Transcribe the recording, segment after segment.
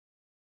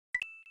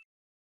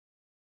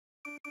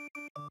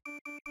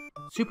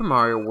Super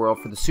Mario World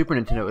for the Super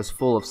Nintendo is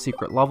full of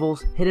secret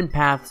levels, hidden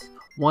paths,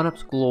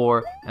 one-ups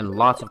galore, and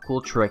lots of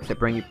cool tricks that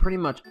bring you pretty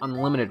much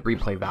unlimited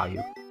replay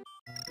value.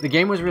 The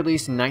game was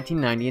released in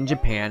 1990 in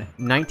Japan,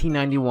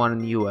 1991 in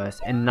the US,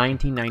 and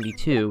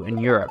 1992 in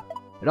Europe.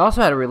 It also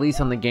had a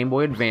release on the Game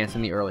Boy Advance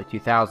in the early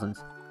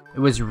 2000s. It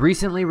was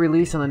recently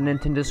released on the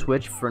Nintendo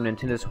Switch for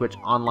Nintendo Switch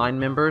Online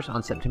members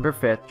on September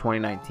 5th,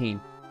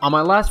 2019. On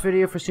my last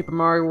video for Super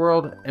Mario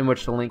World, in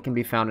which the link can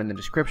be found in the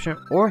description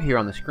or here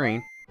on the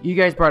screen, you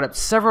guys brought up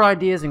several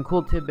ideas and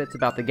cool tidbits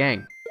about the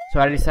game. So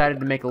I decided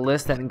to make a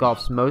list that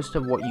engulfs most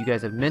of what you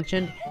guys have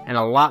mentioned and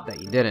a lot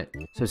that you didn't.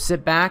 So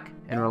sit back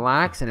and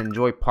relax and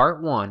enjoy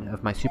part 1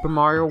 of my Super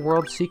Mario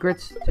World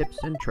secrets, tips,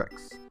 and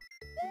tricks.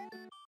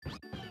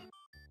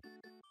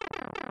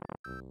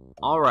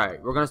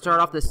 Alright, we're going to start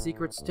off this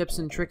secrets, tips,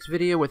 and tricks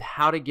video with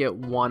how to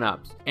get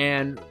 1-ups.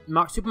 And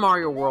Super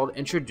Mario World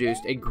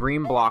introduced a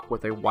green block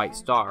with a white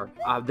star.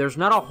 There's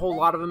not a whole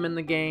lot of them in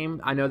the game.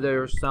 I know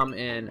there's some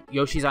in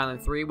Yoshi's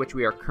Island 3, which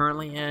we are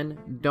currently in,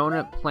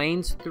 Donut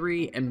Plains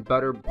 3, and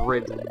Butter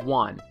Bridge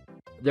 1.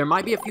 There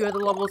might be a few other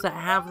levels that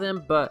have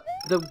them, but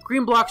the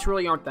green blocks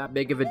really aren't that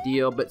big of a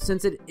deal. But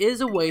since it is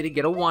a way to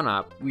get a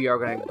 1-up, we are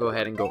going to go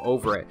ahead and go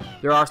over it.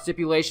 There are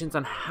stipulations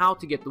on how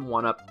to get the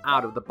 1-up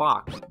out of the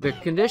box. The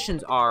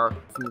conditions are,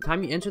 from the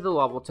time you enter the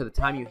level to the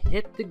time you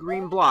hit the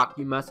green block,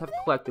 you must have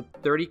collected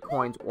 30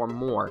 coins or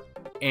more.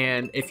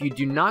 And if you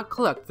do not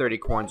collect 30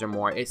 coins or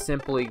more, it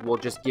simply will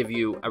just give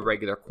you a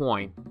regular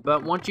coin.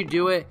 But once you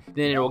do it,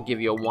 then it will give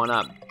you a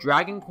 1-up.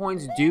 Dragon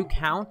coins do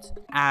count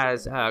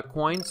as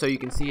coins, so you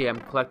can see I'm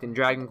collecting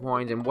dragon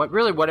coins and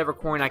whatever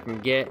coin I can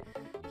get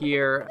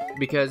here,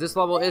 because this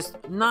level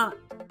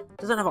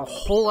doesn't have a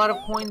whole lot of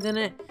coins in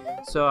it.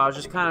 So I was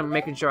just kind of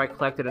making sure I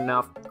collected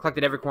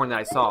every coin that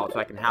I saw so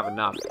I can have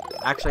enough.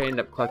 Actually, I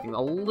ended up collecting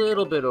a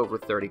little bit over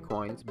 30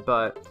 coins,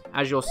 but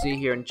as you'll see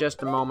here in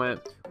just a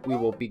moment, we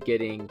will be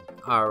getting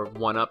our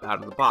 1-up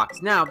out of the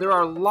box. Now, there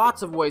are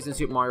lots of ways in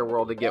Super Mario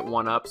World to get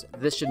 1-ups.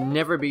 This should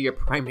never be your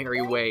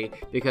primary way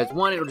because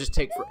 1, it'll just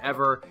take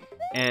forever,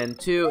 and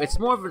 2, it's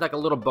more of like a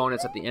little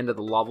bonus at the end of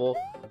the level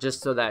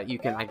just so that you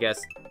can, I guess,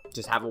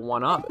 just have a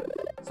 1-up.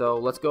 So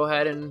let's go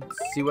ahead and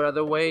see what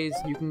other ways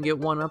you can get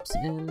 1-ups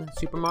in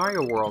Super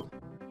Mario World.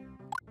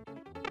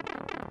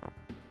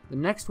 The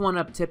next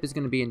 1-up tip is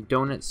going to be in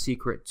Donut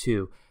Secret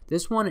 2.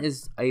 This one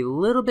is a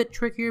little bit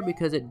trickier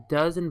because it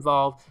does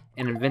involve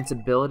an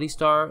invincibility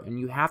star, and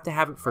you have to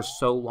have it for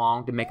so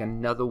long to make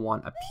another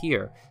one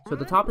appear. So at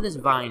the top of this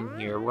vine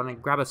here, we're going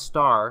to grab a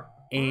star,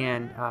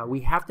 and we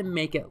have to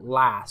make it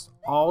last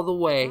all the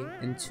way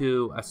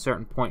into a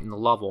certain point in the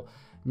level.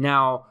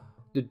 Now,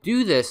 to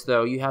do this,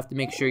 though, you have to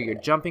make sure your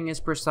jumping is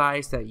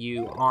precise, that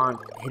you aren't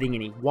hitting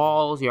any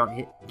walls, you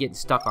aren't getting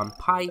stuck on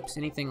pipes,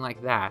 anything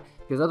like that,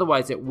 because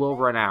otherwise it will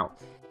run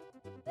out.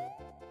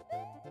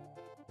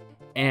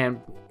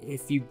 And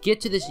if you get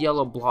to this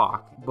yellow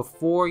block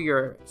before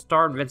your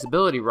star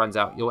invincibility runs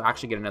out, you'll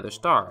actually get another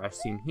star,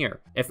 as seen here.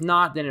 If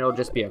not, then it'll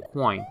just be a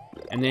coin.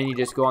 And then you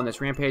just go on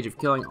this rampage of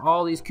killing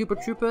all these Koopa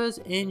Troopas,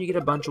 and you get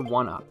a bunch of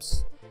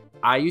 1-ups.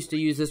 I used to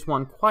use this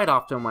one quite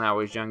often when I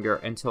was younger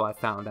until I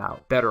found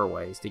out better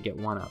ways to get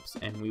 1-ups,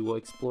 and we will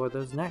explore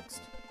those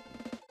next.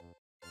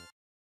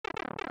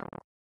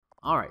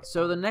 Alright,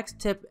 so the next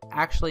tip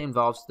actually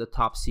involves the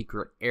top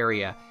secret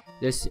area.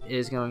 This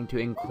is going to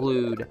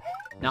include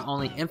not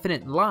only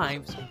infinite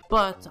lives,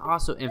 but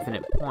also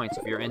infinite points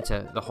if you're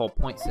into the whole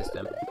point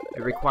system.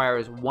 It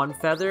requires 1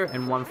 feather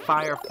and 1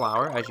 fire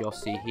flower, as you'll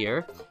see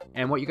here.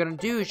 And what you're going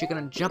to do is you're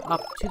going to jump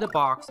up to the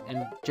box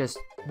and just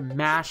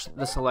mash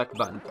the select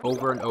button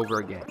over and over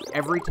again.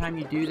 Every time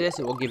you do this,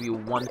 it will give you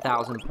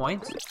 1,000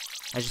 points.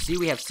 As you see,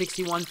 we have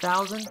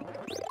 61,000,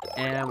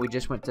 and we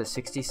just went to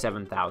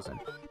 67,000.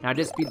 Now, I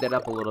did speed that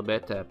up a little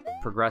bit to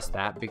progress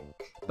that,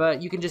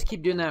 but you can just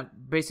keep doing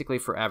that basically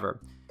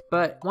forever.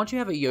 But once you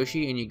have a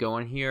Yoshi and you go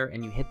in here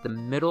and you hit the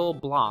middle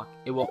block,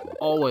 it will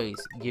always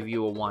give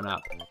you a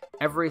 1-up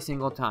every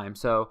single time.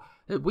 So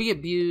we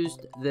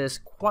abused this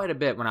quite a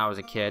bit when I was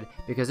a kid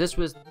because this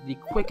was the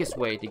quickest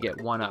way to get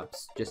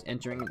 1-ups, just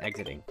entering and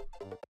exiting.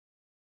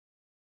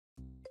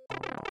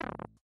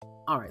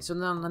 Alright, so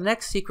now the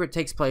next secret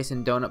takes place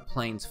in Donut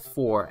Plains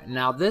 4.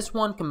 Now this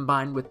one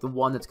combined with the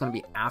one that's going to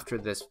be after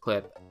this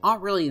clip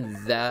aren't really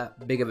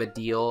that big of a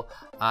deal.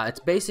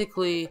 It's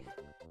basically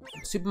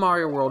Super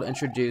Mario World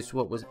introduced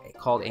what was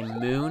called a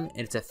moon, and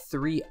it's a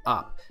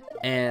 3-up.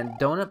 And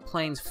Donut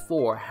Plains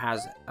 4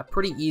 has a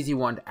pretty easy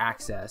one to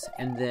access,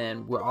 and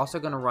then we're also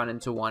going to run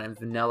into one in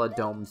Vanilla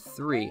Dome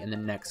 3 in the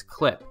next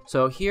clip.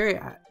 So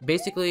here,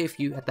 basically, if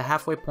you at the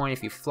halfway point,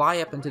 if you fly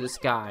up into the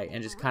sky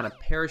and just kind of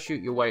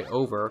parachute your way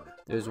over,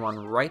 there's one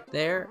right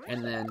there,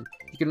 and then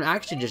you can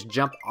actually just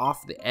jump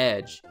off the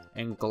edge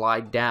and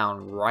glide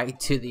down right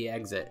to the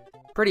exit.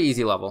 Pretty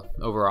easy level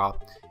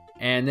overall.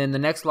 And then the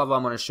next level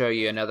I'm going to show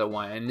you another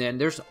one. And then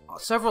there's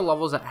several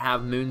levels that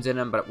have moons in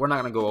them, but we're not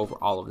going to go over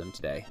all of them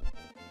today.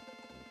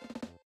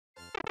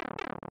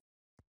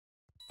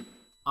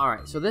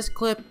 Alright, so this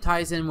clip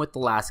ties in with the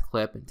last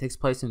clip. It takes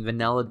place in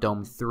Vanilla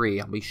Dome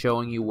 3. I'll be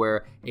showing you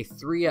where a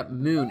 3-up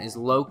moon is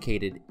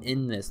located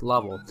in this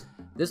level.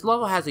 This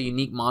level has a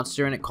unique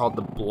monster in it called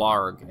the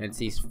Blarg, and it's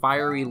these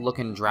fiery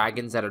looking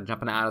dragons that are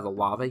jumping out of the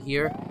lava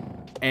here.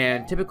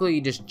 And typically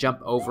you just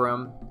jump over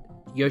them.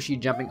 Yoshi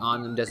jumping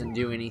on them doesn't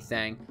do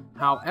anything.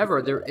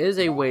 However, there is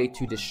a way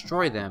to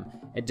destroy them.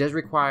 It does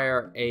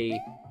require a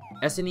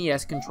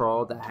SNES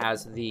control that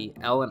has the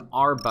L and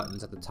R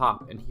buttons at the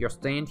top, and you'll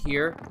stand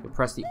here, you'll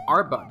press the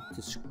R button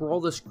to scroll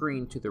the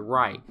screen to the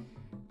right,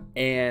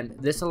 and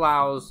this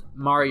allows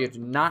Mario to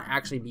not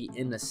actually be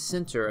in the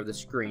center of the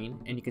screen,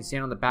 and you can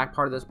stand on the back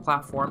part of this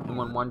platform, and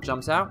when one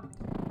jumps out,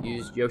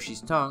 use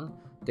Yoshi's tongue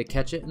to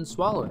catch it and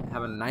swallow it.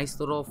 Have a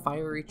nice little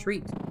fiery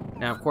treat.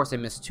 Now of course I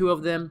missed 2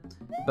 of them,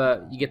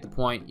 but you get the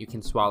point, you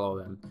can swallow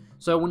them.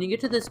 So when you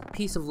get to this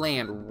piece of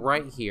land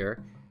right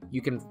here,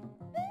 you can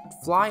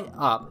fly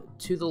up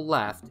to the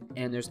left,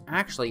 and there's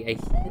actually a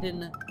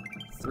hidden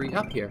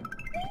 3-up here.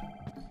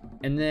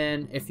 And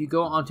then if you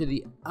go onto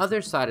the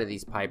other side of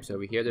these pipes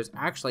over here, there's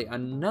actually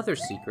another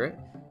secret.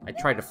 I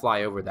tried to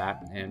fly over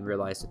that and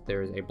realized that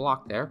there is a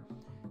block there.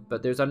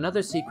 But there's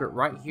another secret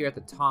right here at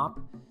the top.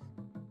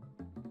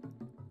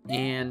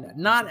 And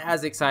not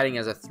as exciting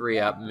as a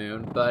 3-up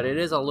moon, but it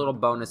is a little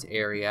bonus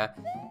area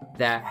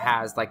that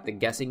has like the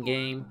guessing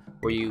game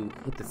where you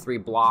hit the 3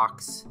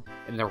 blocks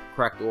in the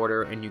correct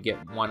order and you get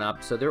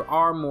 1-up. So there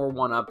are more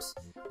 1-ups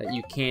that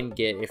you can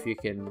get if you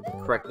can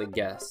correctly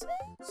guess.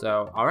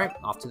 So alright,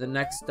 off to the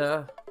next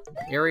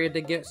area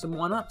to get some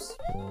 1-ups.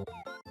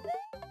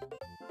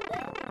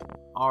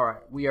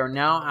 Alright, we are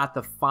now at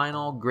the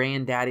final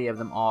granddaddy of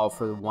them all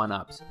for the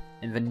 1-ups.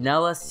 In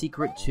Vanilla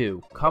Secret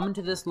 2, come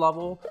into this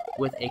level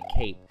with a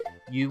cape.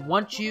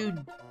 Once you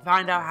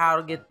find out how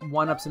to get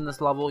 1-ups in this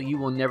level, you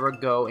will never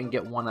go and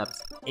get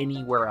 1-ups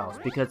anywhere else,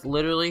 because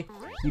literally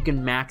you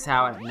can max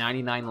out at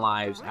 99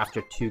 lives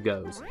after 2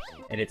 goes,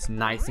 and it's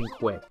nice and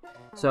quick.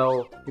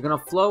 So you're gonna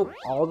float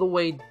all the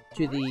way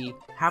to the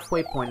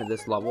halfway point of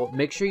this level.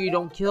 Make sure you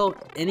don't kill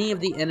any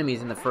of the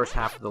enemies in the first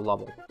half of the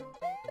level,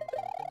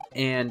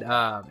 and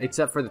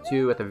except for the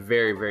 2 at the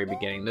very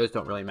beginning. Those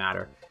don't really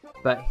matter.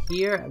 But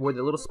here, where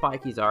the little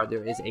spikies are,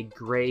 there is a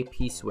gray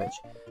P-switch.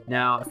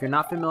 Now, if you're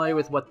not familiar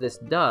with what this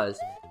does,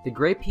 the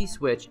gray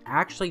P-switch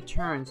actually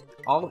turns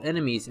all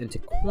enemies into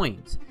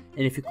coins.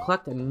 And if you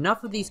collect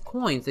enough of these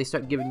coins, they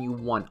start giving you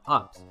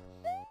 1-ups.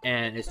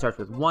 And it starts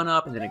with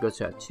 1-up, and then it goes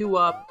to a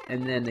 2-up,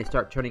 and then they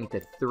start turning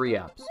into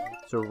 3-ups.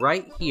 So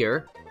right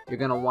here, you're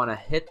going to want to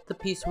hit the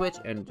P-switch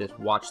and just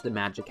watch the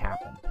magic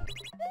happen.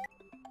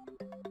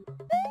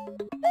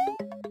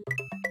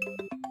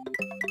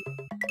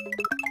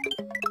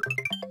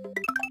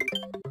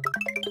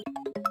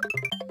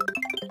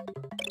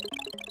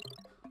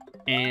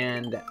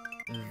 And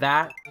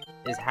that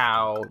is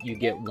how you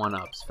get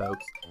 1-ups,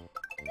 folks.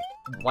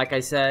 Like I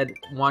said,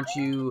 once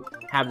you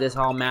have this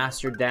all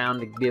mastered down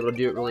to be able to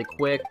do it really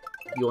quick,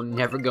 you'll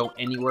never go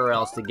anywhere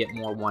else to get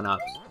more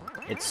 1-ups.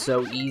 It's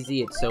so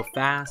easy, it's so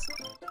fast,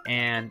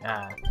 and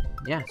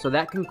yeah, so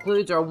that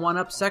concludes our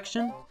 1-up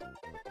section.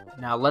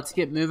 Now let's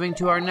get moving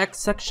to our next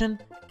section,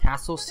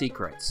 Castle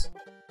Secrets.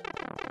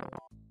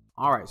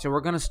 Alright, so we're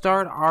going to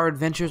start our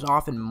adventures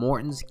off in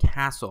Morton's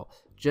Castle.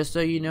 Just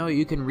so you know,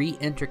 you can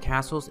re-enter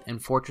castles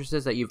and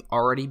fortresses that you've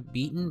already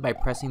beaten by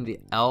pressing the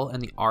L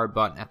and the R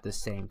button at the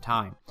same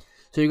time.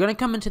 So you're going to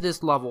come into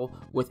this level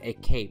with a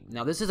cape.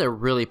 Now this is a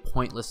really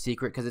pointless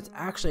secret because it's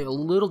actually a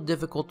little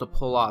difficult to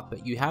pull off,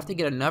 but you have to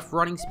get enough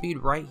running speed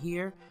right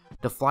here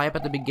to fly up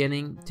at the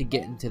beginning to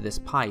get into this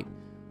pipe.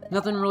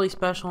 Nothing really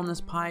special in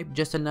this pipe,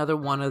 just another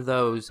one of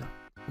those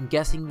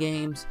guessing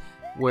games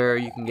where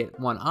you can get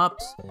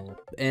 1-ups,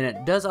 and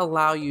it does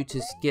allow you to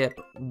skip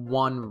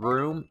 1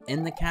 room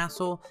in the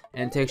castle,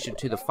 and it takes you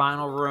to the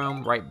final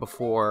room right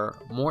before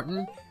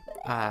Morton.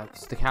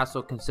 The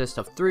castle consists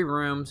of 3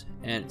 rooms,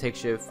 and it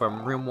takes you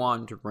from room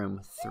 1 to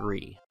room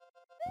 3.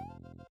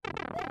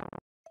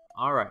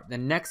 Alright, the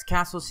next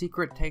castle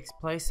secret takes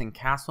place in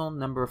castle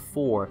number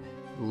 4,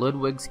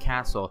 Ludwig's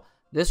Castle.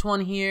 This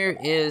one here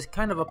is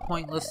kind of a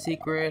pointless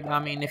secret. I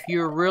mean, if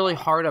you're really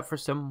hard up for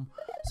some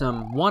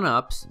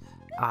 1-ups,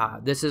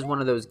 this is one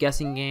of those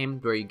guessing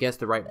games where you guess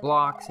the right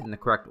blocks in the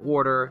correct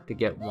order to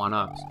get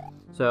 1-ups.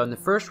 So in the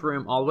first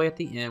room, all the way at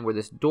the end where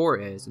this door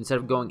is, instead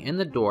of going in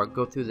the door,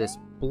 go through this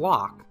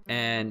block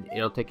and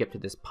it'll take you up to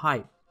this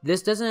pipe.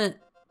 This doesn't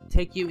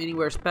take you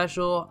anywhere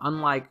special,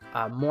 unlike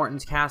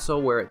Morton's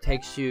Castle where it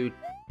takes you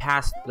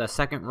past the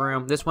second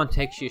room. This one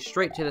takes you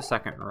straight to the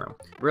second room.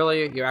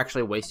 Really, you're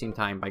actually wasting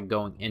time by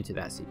going into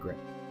that secret.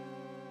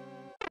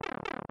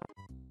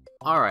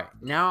 Alright,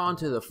 now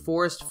onto the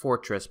Forest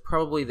Fortress,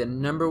 probably the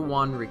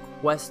 #1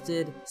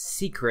 requested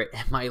secret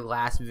in my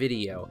last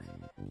video.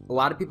 A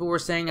lot of people were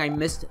saying I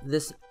missed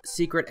this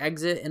secret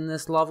exit in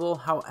this level.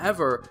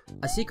 However,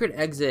 a secret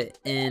exit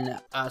in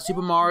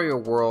Super Mario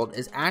World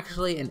is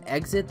actually an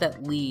exit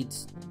that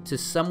leads to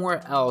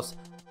somewhere else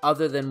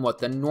other than what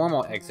the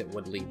normal exit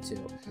would lead to.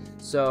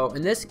 So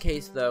in this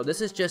case though,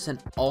 this is just an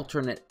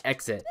alternate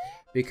exit,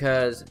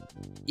 because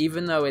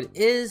even though it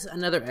is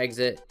another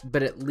exit,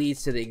 but it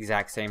leads to the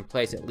exact same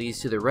place. It leads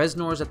to the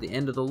Reznors at the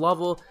end of the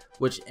level,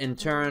 which in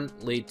turn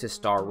lead to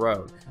Star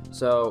Road.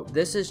 So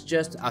this is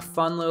just a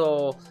fun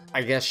little,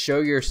 I guess, show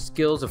your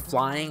skills of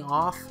flying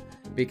off,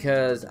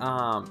 because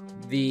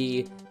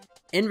the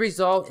end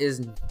result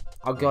is,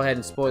 I'll go ahead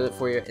and spoil it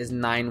for you, is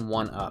 9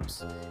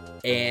 1-ups.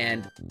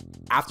 And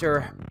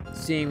after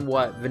seeing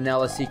what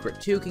Vanilla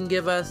Secret 2 can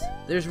give us,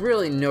 there's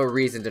really no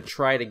reason to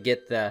try to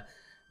get the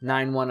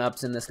 9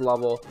 1-ups in this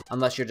level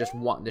unless you're just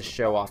wanting to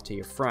show off to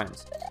your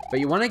friends. But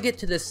you want to get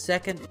to the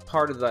second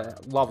part of the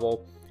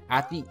level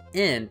at the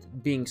end,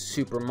 being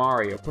Super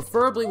Mario,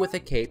 preferably with a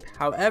cape.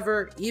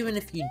 However, even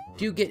if you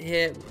do get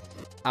hit,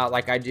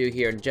 like I do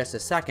here in just a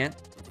second,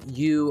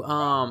 you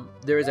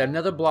there is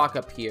another block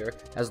up here.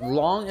 As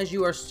long as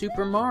you are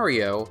Super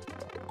Mario,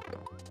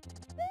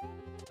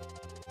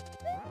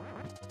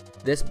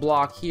 this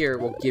block here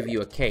will give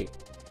you a cape.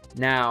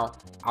 Now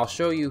I'll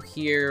show you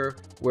here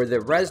where the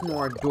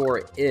Reznor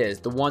door is,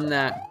 the one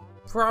that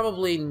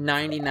probably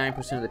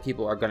 99% of the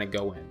people are going to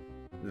go in.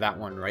 That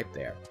one right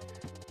there.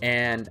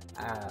 And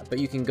but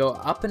you can go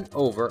up and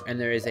over, and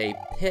there is a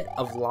pit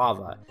of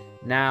lava.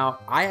 Now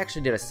I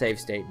actually did a save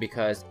state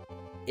because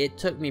it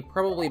took me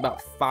probably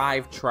about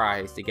 5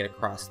 tries to get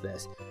across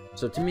this.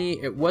 So to me,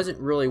 it wasn't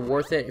really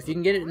worth it. If you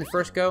can get it in the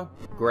first go,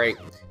 great.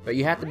 But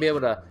you have to be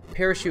able to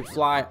parachute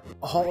fly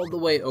all the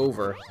way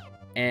over.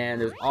 And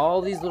there's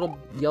all these little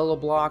yellow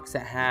blocks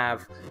that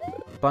have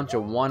a bunch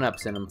of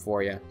 1-ups in them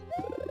for you.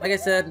 Like I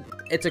said,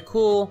 it's a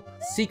cool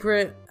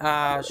secret.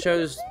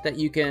 Shows that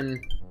you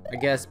can, I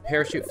guess,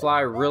 parachute fly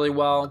really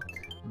well.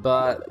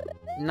 But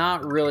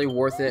not really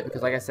worth it,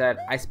 because like I said,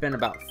 I spent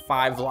about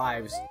 5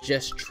 lives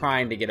just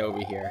trying to get over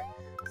here.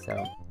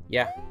 So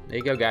yeah, there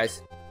you go,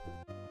 guys.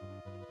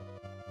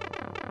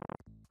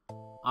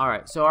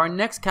 Alright, so our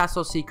next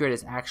castle secret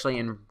is actually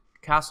in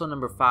castle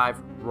number 5,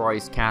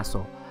 Roy's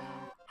Castle.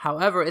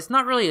 However, it's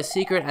not really a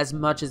secret as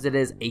much as it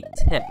is a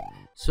tip.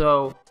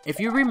 So if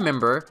you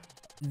remember,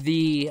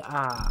 the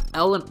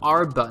L and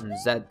R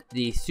buttons that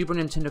the Super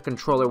Nintendo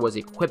controller was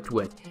equipped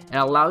with, it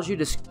allows you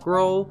to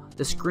scroll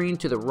the screen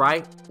to the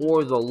right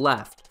or the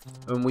left.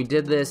 And we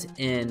did this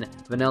in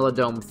Vanilla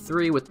Dome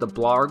 3 with the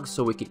blargs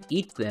so we could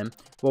eat them.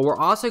 Well, we're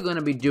also going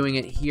to be doing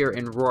it here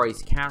in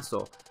Roy's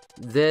Castle.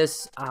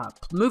 This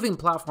moving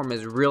platform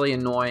is really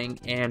annoying,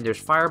 and there's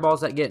fireballs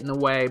that get in the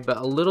way, but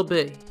a little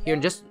bit here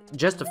in just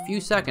a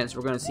few seconds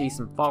we're going to see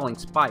some falling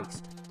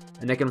spikes,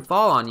 and they can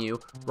fall on you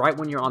right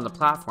when you're on the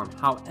platform.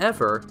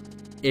 However,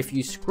 if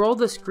you scroll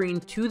the screen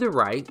to the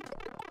right,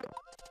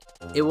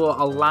 it will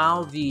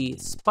allow the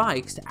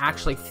spikes to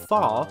actually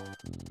fall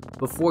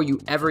before you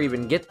ever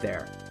even get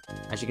there.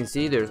 As you can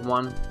see, there's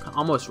one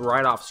almost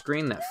right off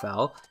screen that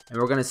fell, and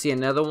we're going to see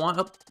another one.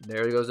 Oh,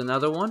 there goes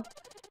another one.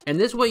 And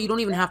this way you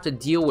don't even have to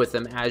deal with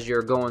them as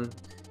you're going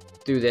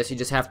through this. You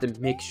just have to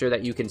make sure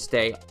that you can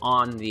stay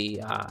on the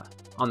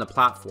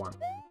platform.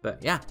 But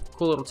yeah,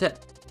 cool little tip.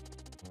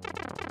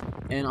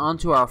 And on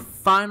to our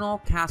final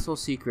castle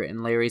secret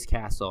in Larry's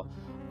Castle.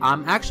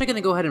 I'm actually going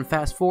to go ahead and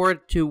fast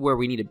forward to where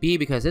we need to be,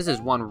 because this is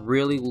one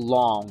really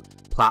long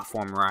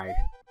platform ride.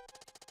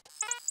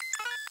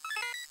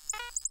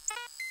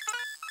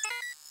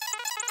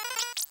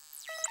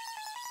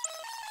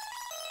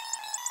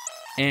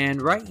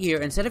 And right here,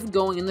 instead of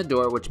going in the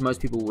door, which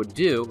most people would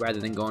do rather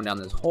than going down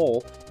this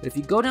hole, but if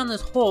you go down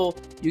this hole,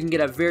 you can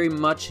get a very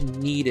much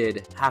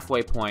needed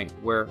halfway point,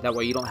 where that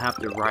way you don't have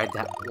to ride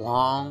that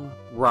long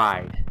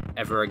ride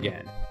ever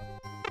again.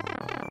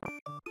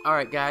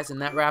 Alright guys,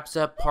 and that wraps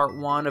up part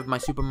 1 of my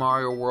Super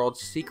Mario World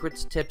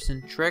secrets, tips,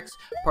 and tricks.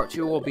 Part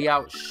 2 will be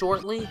out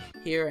shortly,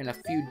 here in a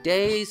few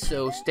days,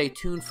 so stay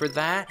tuned for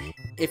that.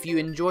 If you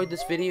enjoyed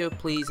this video,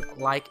 please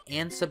like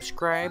and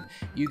subscribe.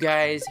 You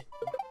guys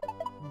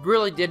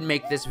really did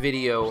make this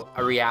video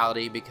a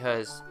reality,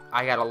 because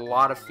I got a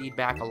lot of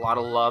feedback, a lot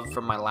of love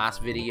from my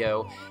last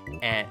video,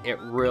 and it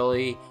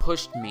really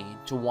pushed me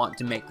to want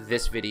to make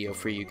this video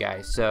for you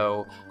guys.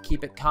 So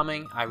keep it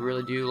coming. I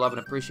really do love and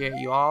appreciate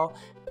you all.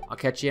 I'll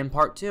catch you in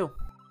part 2.